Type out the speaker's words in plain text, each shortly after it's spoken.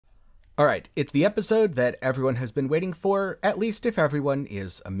Alright, it's the episode that everyone has been waiting for, at least if everyone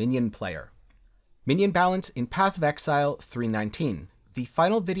is a Minion player. Minion Balance in Path of Exile 3.19, the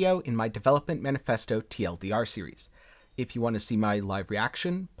final video in my Development Manifesto TLDR series. If you want to see my live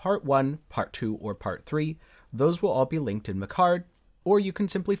reaction, Part 1, Part 2, or Part 3, those will all be linked in the card, or you can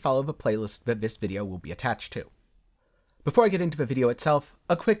simply follow the playlist that this video will be attached to. Before I get into the video itself,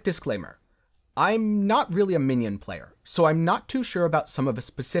 a quick disclaimer. I'm not really a Minion player, so I'm not too sure about some of the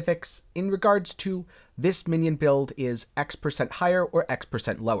specifics in regards to this Minion build is X% higher or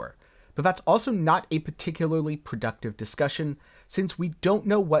X% lower. But that's also not a particularly productive discussion, since we don't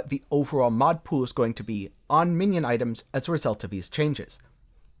know what the overall mod pool is going to be on Minion items as a result of these changes.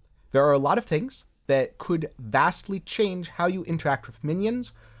 There are a lot of things that could vastly change how you interact with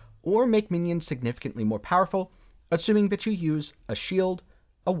Minions, or make Minions significantly more powerful, assuming that you use a shield,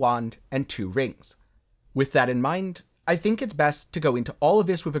 a wand, and 2 rings. With that in mind, I think it's best to go into all of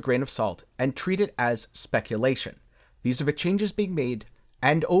this with a grain of salt and treat it as speculation. These are the changes being made,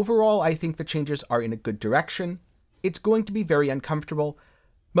 and overall I think the changes are in a good direction. It's going to be very uncomfortable.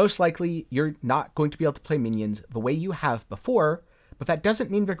 Most likely you're not going to be able to play Minions the way you have before, but that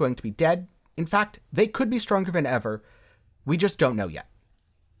doesn't mean they're going to be dead. In fact, they could be stronger than ever. We just don't know yet.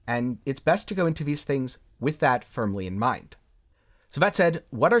 And it's best to go into these things with that firmly in mind. So that said,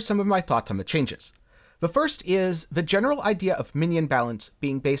 what are some of my thoughts on the changes? The first is the general idea of Minion Balance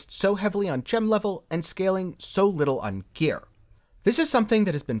being based so heavily on gem level and scaling so little on gear. This is something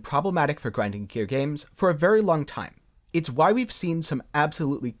that has been problematic for grinding gear games for a very long time. It's why we've seen some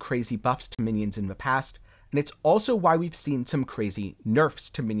absolutely crazy buffs to Minions in the past, and it's also why we've seen some crazy nerfs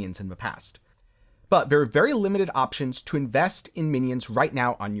to Minions in the past. But there are very limited options to invest in Minions right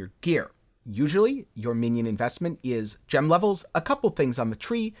now on your gear. Usually, your Minion investment is gem levels, a couple things on the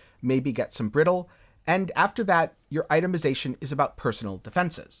tree, maybe get some brittle, and after that, your itemization is about personal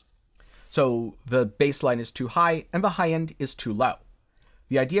defenses. So the baseline is too high, and the high end is too low.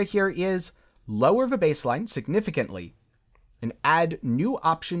 The idea here is lower the baseline significantly, and add new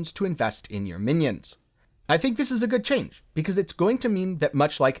options to invest in your Minions. I think this is a good change, because it's going to mean that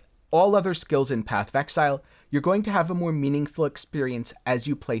much like all other skills in Path of Exile, you're going to have a more meaningful experience as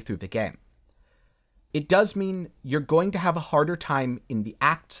you play through the game. It does mean you're going to have a harder time in the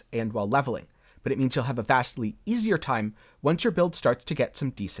acts and while leveling, but it means you'll have a vastly easier time once your build starts to get some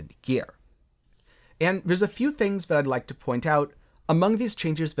decent gear. And there's a few things that I'd like to point out among these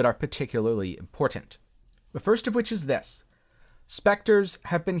changes that are particularly important. The first of which is this. Spectres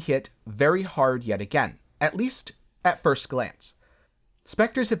have been hit very hard yet again, at least at first glance.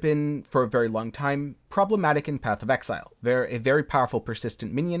 Spectres have been, for a very long time, problematic in Path of Exile. They're a very powerful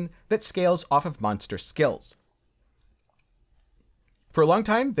persistent minion that scales off of monster skills. For a long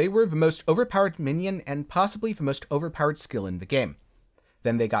time, they were the most overpowered minion and possibly the most overpowered skill in the game.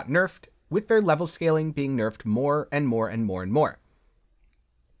 Then they got nerfed, with their level scaling being nerfed more and more and more and more.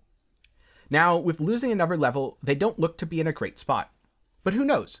 Now, with losing another level, they don't look to be in a great spot. But who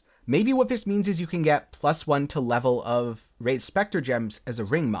knows? Maybe what this means is you can get +1 to level of raised Spectre gems as a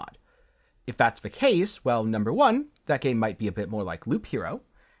ring mod. If that's the case, well, number 1, that game might be a bit more like Loop Hero,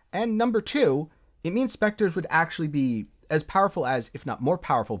 and number 2, it means Spectres would actually be as powerful as, if not more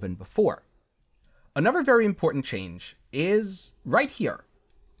powerful than before. Another very important change is right here.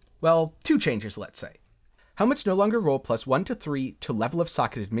 Well, 2 changes, let's say. Helmets no longer roll +1 to 3 to level of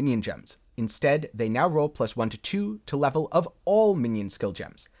socketed minion gems. Instead, they now roll +1 to 2 to level of all minion skill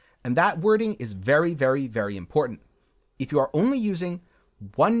gems. And that wording is very, very, very important. If you are only using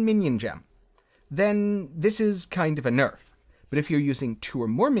 1 minion gem, then this is kind of a nerf. But if you're using 2 or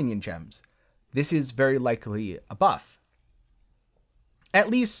more minion gems, this is very likely a buff. At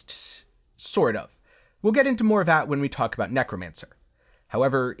least, sort of. We'll get into more of that when we talk about Necromancer.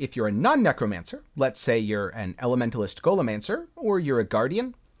 However, if you're a non-Necromancer, let's say you're an Elementalist Golemancer, or you're a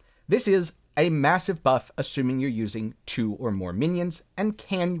Guardian, this is a massive buff assuming you're using 2 or more minions and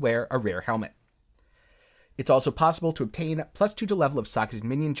can wear a rare helmet. It's also possible to obtain +2 to level of socketed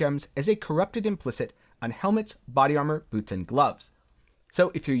minion gems as a corrupted implicit on helmets, body armor, boots, and gloves. So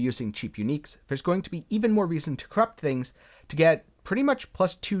if you're using cheap uniques, there's going to be even more reason to corrupt things to get pretty much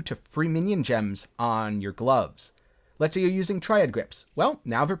 +2 to free minion gems on your gloves. Let's say you're using triad grips. Well,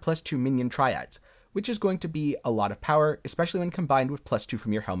 now they're +2 minion triads, which is going to be a lot of power, especially when combined with +2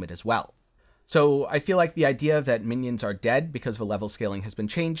 from your helmet as well. So I feel like the idea that minions are dead because the level scaling has been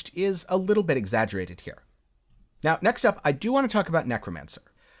changed is a little bit exaggerated here. Now, next up, I do want to talk about Necromancer.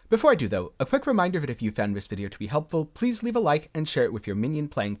 Before I do though, a quick reminder that if you found this video to be helpful, please leave a like and share it with your minion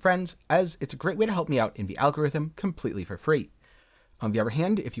playing friends, as it's a great way to help me out in the algorithm completely for free. On the other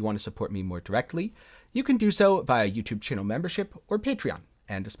hand, if you want to support me more directly, you can do so via YouTube channel membership or Patreon.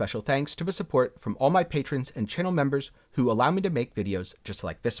 and a special thanks to the support from all my patrons and channel members who allow me to make videos just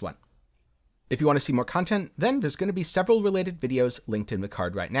like this one. If you want to see more content, then there's going to be several related videos linked in the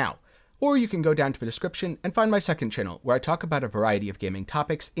card right now. Or you can go down to the description and find my second channel, where I talk about a variety of gaming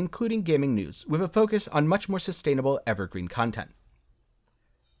topics, including gaming news, with a focus on much more sustainable, evergreen content.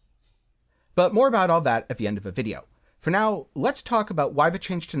 But more about all that at the end of the video. For now, let's talk about why the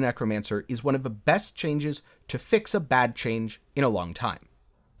change to Necromancer is one of the best changes to fix a bad change in a long time.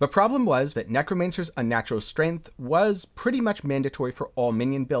 The problem was that Necromancer's unnatural strength was pretty much mandatory for all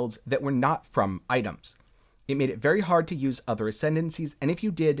minion builds that were not from items. It made it very hard to use other ascendancies, and if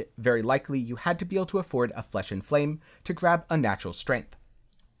you did, very likely you had to be able to afford a Flesh and Flame to grab a natural strength.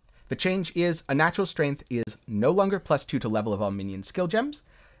 The change is a natural strength is no longer +2 to level of all minion skill gems.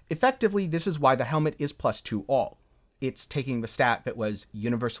 Effectively, this is why the helmet is +2 all. It's taking the stat that was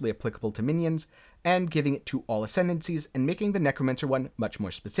universally applicable to minions and giving it to all ascendancies and making the Necromancer one much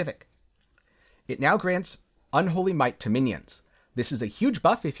more specific. It now grants Unholy Might to minions. This is a huge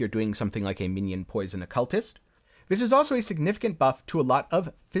buff if you're doing something like a minion poison occultist. This is also a significant buff to a lot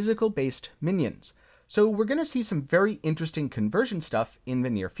of physical-based minions, so we're going to see some very interesting conversion stuff in the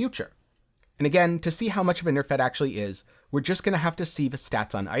near future. And again, to see how much of a nerf that actually is, we're just going to have to see the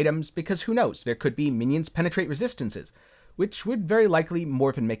stats on items, because who knows, there could be minions penetrate resistances, which would very likely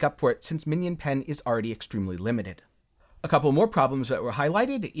more than make up for it since minion pen is already extremely limited. A couple more problems that were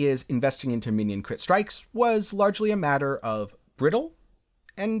highlighted is investing into minion crit strikes was largely a matter of brittle,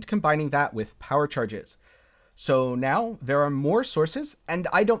 and combining that with power charges. So now there are more sources, and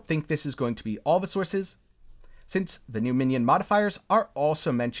I don't think this is going to be all the sources, since the new minion modifiers are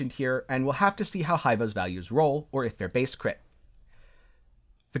also mentioned here, and we'll have to see how high those values roll, or if they're base crit.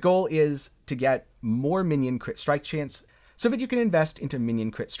 The goal is to get more minion crit strike chance, so that you can invest into minion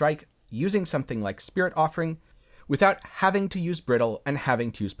crit strike using something like Spirit Offering, without having to use brittle and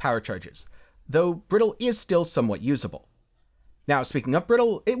having to use power charges, though brittle is still somewhat usable. Now, speaking of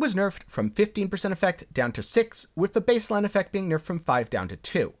brittle, it was nerfed from 15% effect down to 6, with the baseline effect being nerfed from 5 down to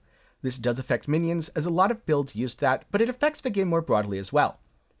 2. This does affect minions, as a lot of builds used that, but it affects the game more broadly as well.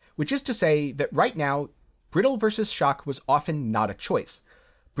 Which is to say that right now, brittle versus shock was often not a choice.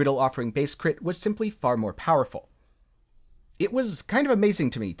 Brittle offering base crit was simply far more powerful. It was kind of amazing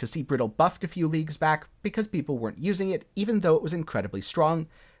to me to see brittle buffed a few leagues back, because people weren't using it, even though it was incredibly strong,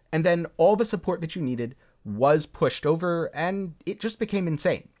 and then all the support that you needed was pushed over, and it just became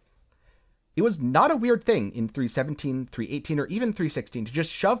insane. It was not a weird thing in 3.17, 3.18, or even 3.16 to just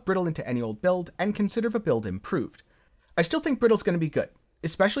shove brittle into any old build and consider the build improved. I still think brittle's going to be good,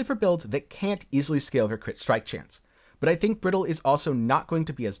 especially for builds that can't easily scale their crit strike chance, but I think brittle is also not going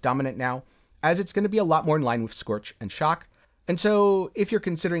to be as dominant now, as it's going to be a lot more in line with Scorch and Shock, and so if you're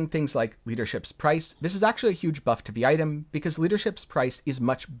considering things like Leadership's Price, this is actually a huge buff to the item, because Leadership's Price is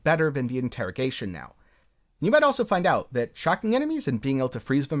much better than the Interrogation now. You might also find out that shocking enemies and being able to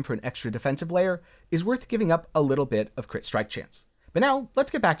freeze them for an extra defensive layer is worth giving up a little bit of crit strike chance. But now,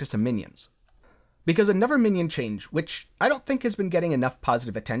 let's get back to some minions. Because another minion change, which I don't think has been getting enough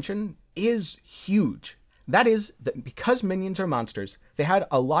positive attention, is huge. That is, that because minions are monsters, they had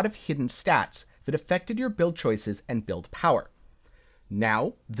a lot of hidden stats that affected your build choices and build power.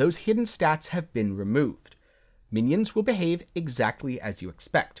 Now, those hidden stats have been removed. Minions will behave exactly as you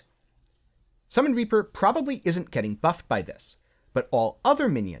expect. Summon Reaper probably isn't getting buffed by this, but all other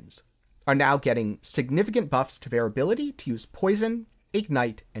minions are now getting significant buffs to their ability to use Poison,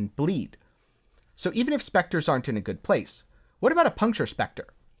 Ignite, and Bleed. So even if Spectres aren't in a good place, what about a Puncture Spectre?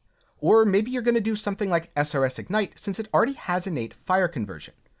 Or maybe you're going to do something like SRS Ignite since it already has innate fire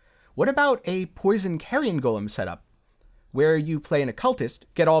conversion. What about a Poison Carrion Golem setup, where you play an Occultist,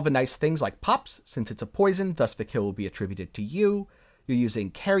 get all the nice things like Pops since it's a poison, thus the kill will be attributed to you, you're using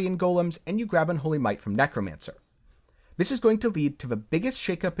Carrion Golems, and you grab Unholy Might from Necromancer. This is going to lead to the biggest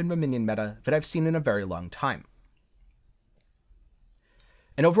shakeup in the minion meta that I've seen in a very long time.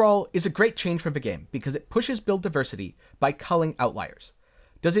 And overall, is a great change for the game, because it pushes build diversity by culling outliers.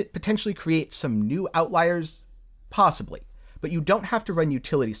 Does it potentially create some new outliers? Possibly, but you don't have to run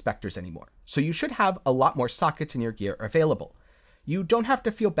utility specters anymore, so you should have a lot more sockets in your gear available. You don't have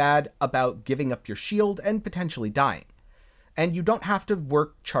to feel bad about giving up your shield and potentially dying. And you don't have to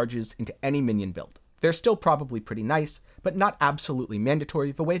work charges into any minion build. They're still probably pretty nice, but not absolutely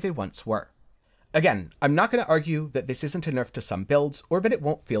mandatory the way they once were. Again, I'm not going to argue that this isn't a nerf to some builds, or that it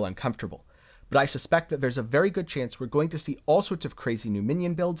won't feel uncomfortable, but I suspect that there's a very good chance we're going to see all sorts of crazy new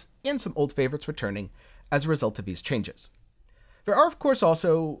minion builds and some old favorites returning as a result of these changes. There are of course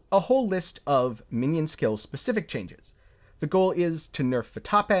also a whole list of minion skill specific changes. The goal is to nerf the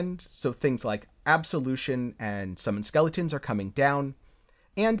top end, so things like Absolution and Summon Skeletons are coming down.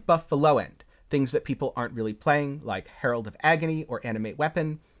 and buff the low end. Things that people aren't really playing, like Herald of Agony or Animate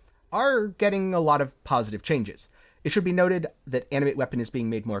Weapon, are getting a lot of positive changes. It should be noted that Animate Weapon is being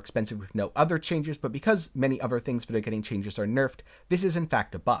made more expensive with no other changes, but because many other things that are getting changes are nerfed, this is in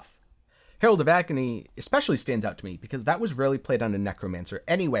fact a buff. Herald of Agony especially stands out to me because that was rarely played on a Necromancer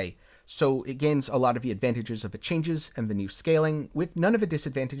anyway, so it gains a lot of the advantages of the changes and the new scaling, with none of the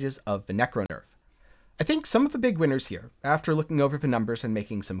disadvantages of the Necro nerf. I think some of the big winners here, after looking over the numbers and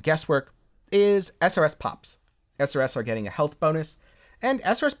making some guesswork, is SRS pops. SRS are getting a health bonus, and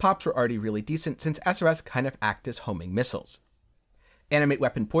SRS pops were already really decent since SRS kind of act as homing missiles. Animate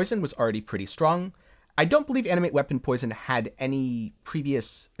Weapon Poison was already pretty strong. I don't believe Animate Weapon Poison had any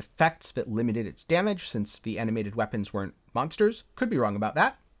previous effects that limited its damage since the animated weapons weren't monsters. Could be wrong about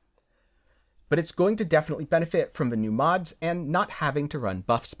that. But it's going to definitely benefit from the new mods and not having to run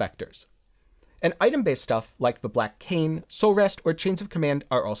buff specters. And item-based stuff like the Black Cane, Soul Rest, or Chains of Command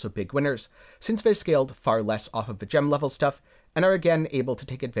are also big winners, since they scaled far less off of the gem level stuff and are again able to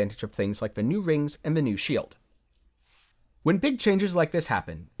take advantage of things like the new rings and the new shield. When big changes like this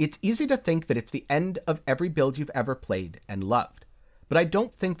happen, it's easy to think that it's the end of every build you've ever played and loved, but I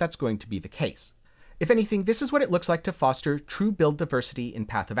don't think that's going to be the case. If anything, this is what it looks like to foster true build diversity in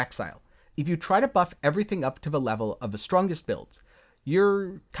Path of Exile. If you try to buff everything up to the level of the strongest builds,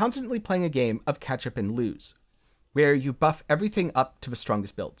 you're constantly playing a game of catch up and lose, where you buff everything up to the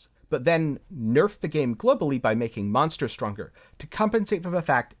strongest builds, but then nerf the game globally by making monsters stronger to compensate for the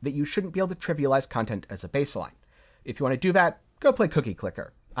fact that you shouldn't be able to trivialize content as a baseline. If you want to do that, go play Cookie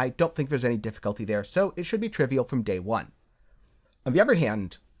Clicker. I don't think there's any difficulty there, so it should be trivial from day one. On the other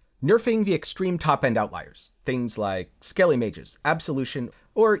hand, nerfing the extreme top-end outliers, things like Scaly Mages, Absolution,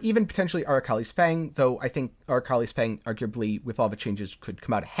 or even potentially Arakaali's Fang, though I think Arakaali's Fang arguably, with all the changes, could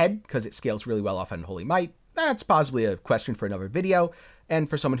come out ahead because it scales really well off Unholy Might. That's possibly a question for another video, and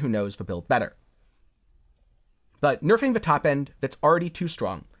for someone who knows the build better. But nerfing the top end that's already too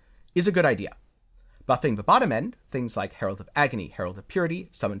strong is a good idea. Buffing the bottom end, things like Herald of Agony, Herald of Purity,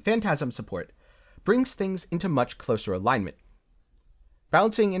 Summon Phantasm support, brings things into much closer alignment.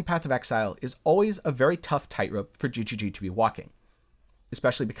 Balancing in Path of Exile is always a very tough tightrope for GGG to be walking,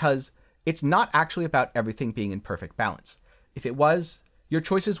 especially because it's not actually about everything being in perfect balance. If it was, your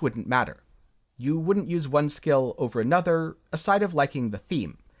choices wouldn't matter. You wouldn't use one skill over another, aside of liking the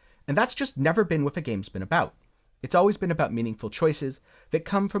theme, and that's just never been what the game's been about. It's always been about meaningful choices that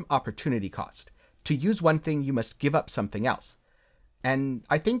come from opportunity cost. To use one thing, you must give up something else. And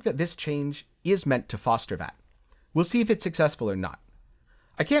I think that this change is meant to foster that. We'll see if it's successful or not.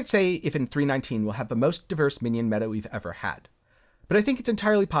 I can't say if in 3.19 we'll have the most diverse minion meta we've ever had, but I think it's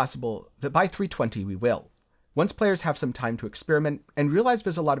entirely possible that by 3.20 we will, once players have some time to experiment and realize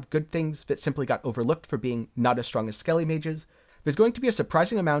there's a lot of good things that simply got overlooked for being not as strong as Scaly Mages. There's going to be a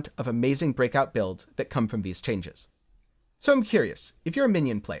surprising amount of amazing breakout builds that come from these changes. So I'm curious, if you're a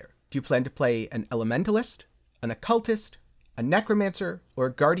minion player, do you plan to play an Elementalist, an Occultist, a Necromancer, or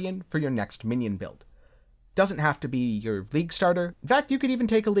a Guardian for your next minion build? Doesn't have to be your league starter. In fact, you could even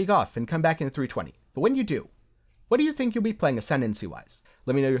take a league off and come back in 3.20. But when you do, what do you think you'll be playing ascendancy-wise?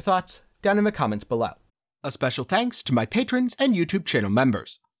 Let me know your thoughts down in the comments below. A special thanks to my patrons and YouTube channel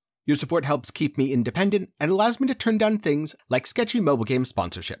members. Your support helps keep me independent and allows me to turn down things like sketchy mobile game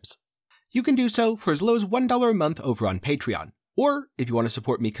sponsorships. You can do so for as low as $1 a month over on Patreon. Or, if you want to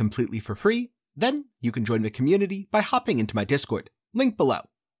support me completely for free, then you can join the community by hopping into my Discord, link below.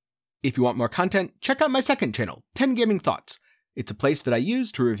 If you want more content, check out my second channel, 10 Gaming Thoughts. It's a place that I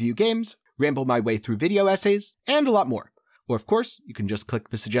use to review games, ramble my way through video essays, and a lot more. Or of course, you can just click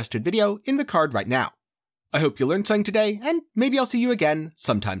the suggested video in the card right now. I hope you learned something today, and maybe I'll see you again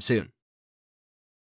sometime soon.